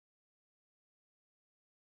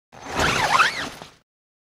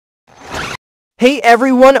Hey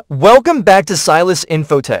everyone, welcome back to Silas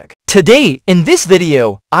Infotech. Today, in this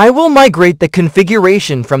video, I will migrate the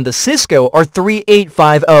configuration from the Cisco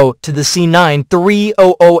R3850 to the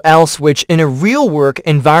C9300L switch in a real work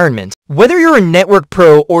environment. Whether you're a network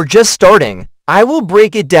pro or just starting, I will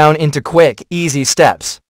break it down into quick, easy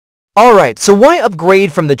steps. Alright, so why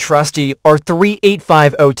upgrade from the trusty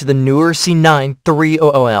R3850 to the newer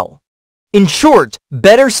C9300L? In short,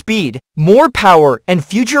 better speed, more power, and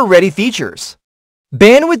future-ready features.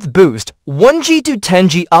 Bandwidth boost, 1G to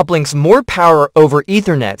 10G uplinks, more power over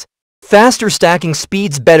Ethernet, faster stacking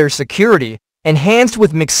speeds, better security, enhanced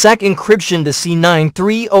with MACsec encryption. The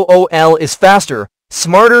C9300L is faster,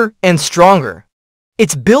 smarter, and stronger.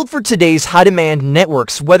 It's built for today's high-demand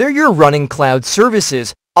networks, whether you're running cloud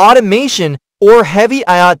services, automation, or heavy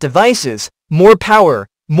IoT devices. More power,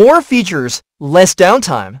 more features, less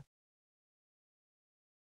downtime.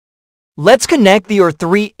 Let's connect the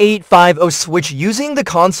R3850 switch using the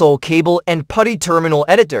console cable and PuTTY terminal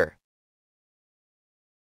editor.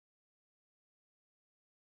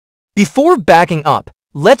 Before backing up,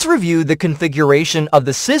 let's review the configuration of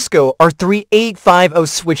the Cisco R3850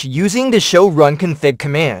 switch using the show run config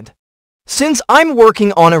command. Since I'm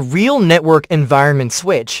working on a real network environment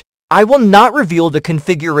switch, I will not reveal the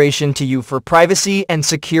configuration to you for privacy and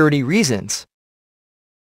security reasons.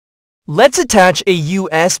 Let's attach a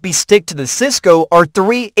USB stick to the Cisco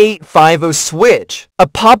R3850 switch. A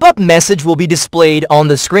pop-up message will be displayed on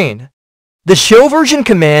the screen. The show version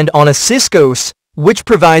command on a Cisco switch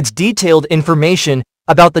provides detailed information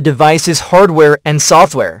about the device's hardware and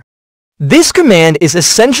software. This command is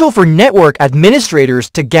essential for network administrators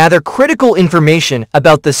to gather critical information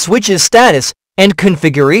about the switch's status and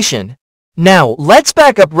configuration. Now, let's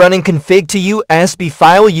back up running config to USB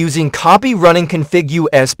file using copy running config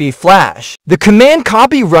USB flash. The command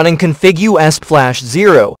copy running config USB flash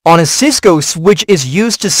 0 on a Cisco switch is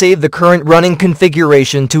used to save the current running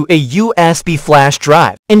configuration to a USB flash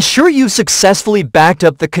drive. Ensure you've successfully backed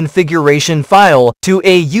up the configuration file to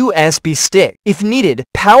a USB stick. If needed,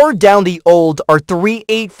 power down the old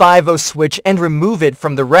R3850 switch and remove it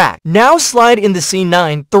from the rack. Now slide in the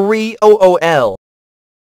C9300L.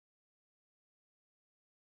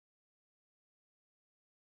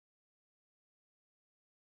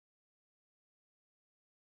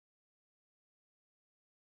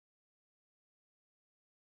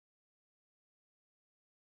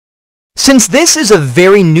 Since this is a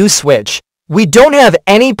very new switch, we don't have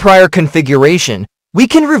any prior configuration. We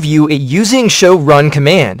can review it using show run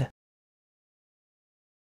command.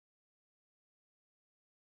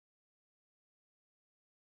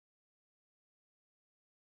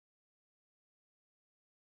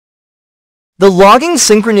 The logging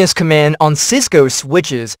synchronous command on Cisco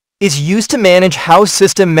switches is used to manage how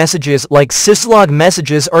system messages like syslog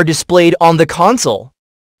messages are displayed on the console.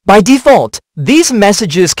 By default, these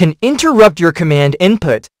messages can interrupt your command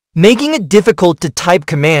input, making it difficult to type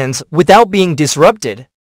commands without being disrupted.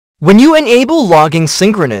 When you enable logging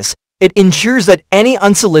synchronous, it ensures that any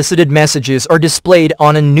unsolicited messages are displayed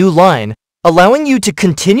on a new line, allowing you to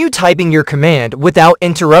continue typing your command without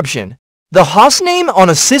interruption. The hostname on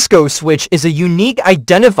a Cisco switch is a unique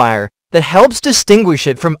identifier that helps distinguish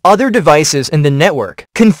it from other devices in the network.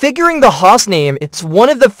 Configuring the hostname is one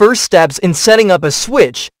of the first steps in setting up a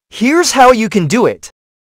switch. Here's how you can do it.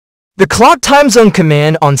 The clock time zone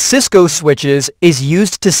command on Cisco switches is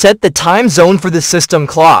used to set the time zone for the system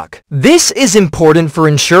clock. This is important for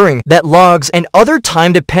ensuring that logs and other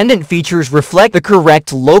time-dependent features reflect the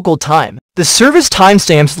correct local time. The service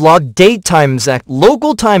timestamps log date time exec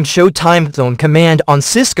local time show time zone command on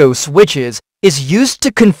Cisco switches is used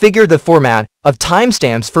to configure the format of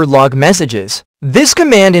timestamps for log messages. This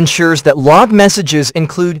command ensures that log messages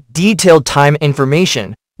include detailed time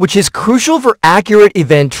information, which is crucial for accurate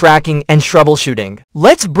event tracking and troubleshooting.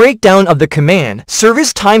 Let's break down of the command.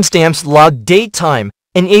 Service timestamps log date time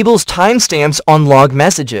enables timestamps on log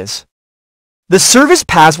messages. The service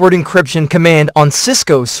password encryption command on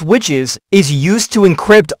Cisco switches is used to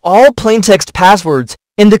encrypt all plaintext passwords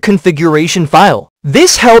in the configuration file.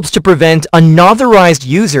 This helps to prevent unauthorized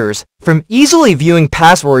users from easily viewing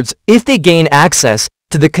passwords if they gain access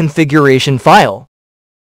to the configuration file.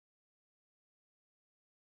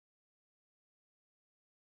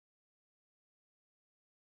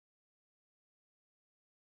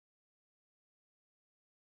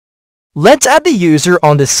 Let's add the user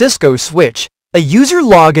on the Cisco switch. A user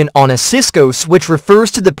login on a Cisco switch refers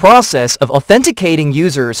to the process of authenticating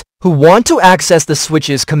users who want to access the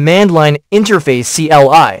switch's command line interface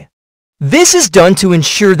CLI. This is done to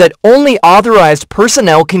ensure that only authorized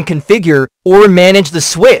personnel can configure or manage the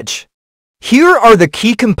switch. Here are the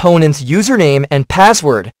key components: username and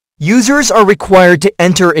password. Users are required to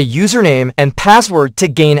enter a username and password to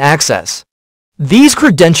gain access. These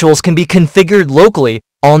credentials can be configured locally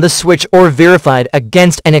on the switch or verified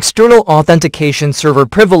against an external authentication server.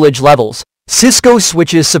 Privilege levels. Cisco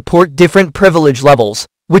switches support different privilege levels,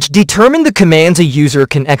 which determine the commands a user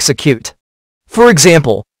can execute. For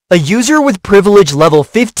example, a user with privilege level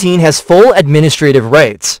 15 has full administrative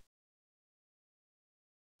rights.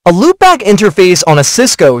 A loopback interface on a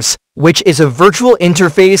Cisco switch is a virtual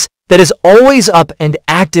interface that is always up and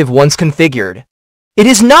active once configured. It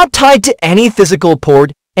is not tied to any physical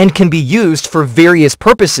port and can be used for various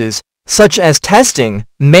purposes, such as testing,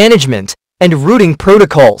 management, and routing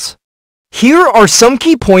protocols. Here are some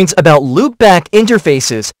key points about loopback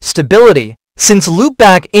interfaces. Stability. Since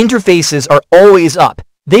loopback interfaces are always up,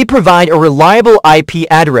 they provide a reliable IP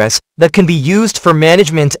address that can be used for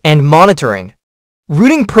management and monitoring.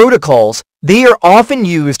 Routing protocols. They are often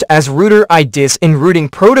used as router IDs in routing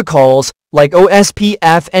protocols like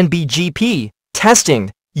OSPF and BGP. Testing.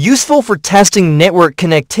 Useful for testing network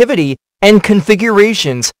connectivity and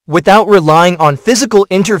configurations without relying on physical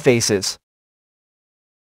interfaces.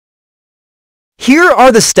 Here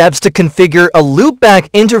are the steps to configure a loopback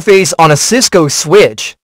interface on a Cisco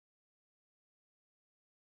switch.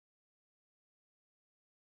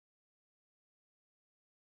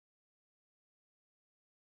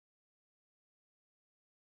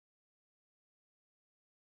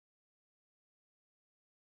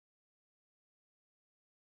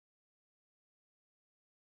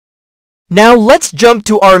 Now let's jump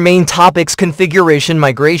to our main topics: configuration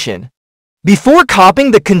migration. Before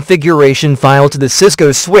copying the configuration file to the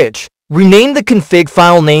Cisco switch, rename the config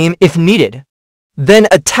file name if needed. Then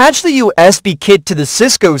attach the USB kit to the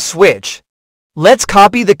Cisco switch. Let's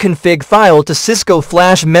copy the config file to Cisco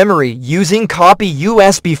flash memory using copy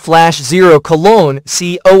USB flash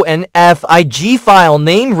 0:config file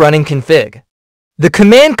name running config. The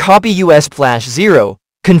command copy US flash 0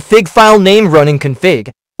 config file name running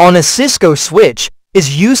config on a Cisco switch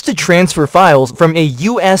is used to transfer files from a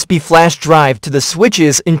USB flash drive to the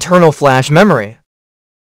switch's internal flash memory.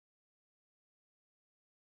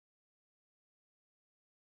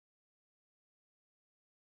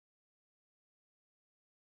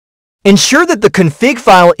 Ensure that the config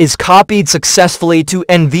file is copied successfully to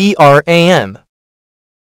NVRAM.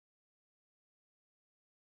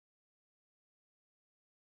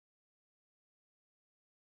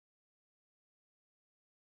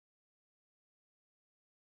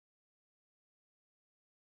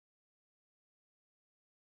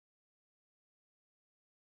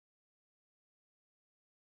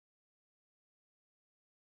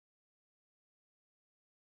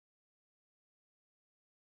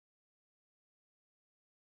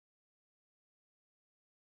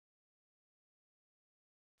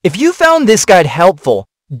 If you found this guide helpful,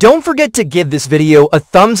 don't forget to give this video a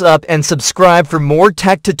thumbs up and subscribe for more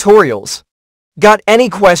tech tutorials. Got any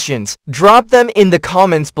questions? Drop them in the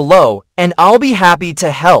comments below and I'll be happy to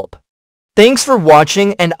help. Thanks for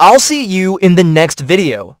watching and I'll see you in the next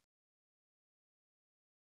video.